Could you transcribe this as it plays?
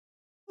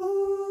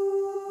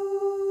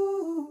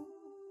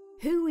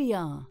Who we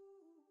are.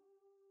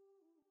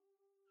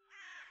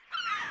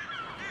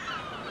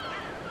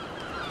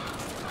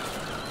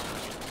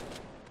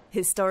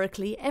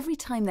 Historically, every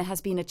time there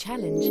has been a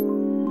challenge,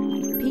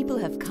 people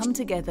have come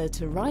together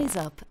to rise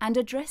up and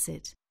address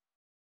it.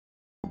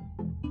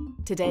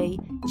 Today,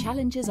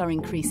 challenges are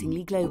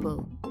increasingly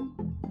global.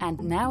 And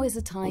now is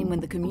a time when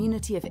the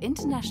community of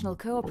international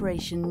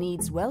cooperation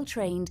needs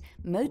well-trained,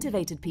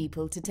 motivated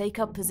people to take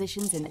up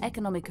positions in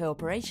economic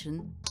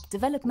cooperation,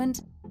 development,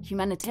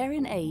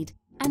 humanitarian aid,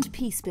 and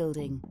peace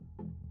building.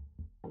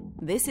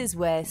 This is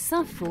where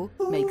Cinfo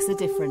makes a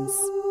difference.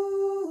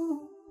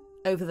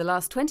 Over the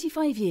last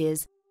 25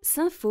 years,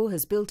 Cinfo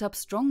has built up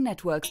strong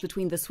networks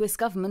between the Swiss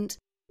government,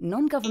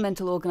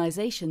 non-governmental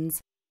organizations,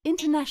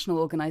 international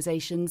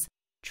organizations,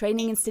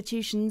 training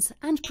institutions,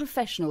 and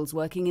professionals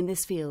working in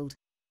this field.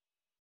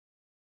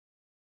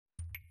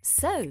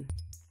 So,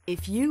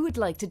 if you would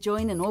like to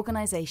join an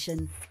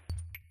organization,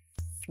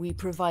 we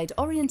provide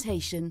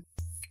orientation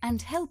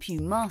and help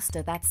you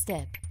master that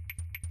step.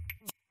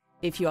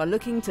 If you are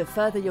looking to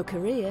further your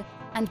career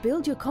and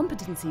build your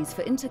competencies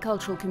for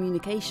intercultural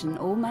communication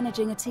or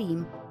managing a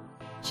team,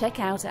 check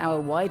out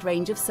our wide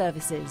range of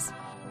services.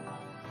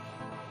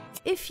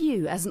 If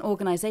you, as an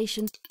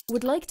organization,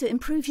 would like to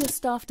improve your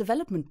staff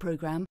development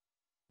program,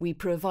 we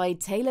provide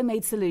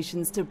tailor-made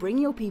solutions to bring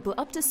your people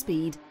up to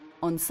speed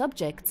on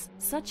subjects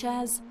such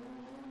as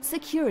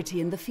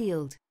security in the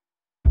field,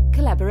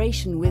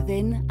 collaboration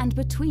within and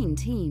between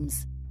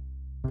teams,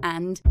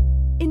 and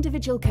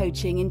individual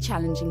coaching in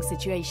challenging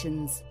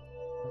situations.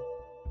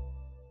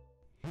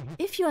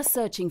 If you are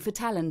searching for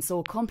talents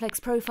or complex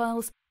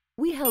profiles,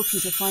 we help you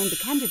to find the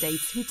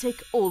candidates who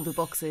tick all the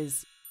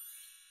boxes.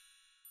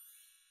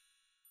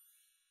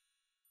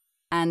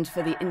 And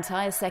for the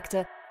entire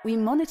sector, we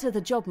monitor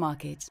the job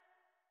market.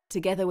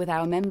 Together with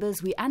our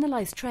members, we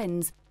analyze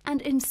trends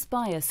and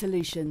inspire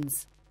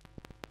solutions.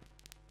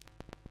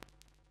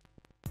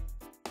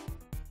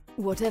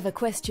 Whatever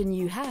question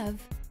you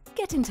have,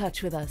 get in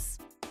touch with us.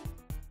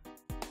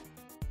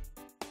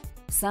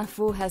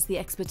 Cinfo has the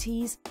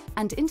expertise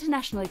and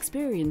international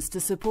experience to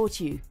support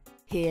you,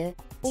 here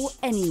or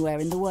anywhere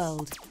in the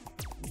world.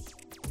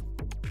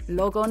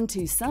 Log on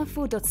to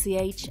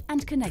cinfo.ch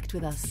and connect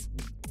with us.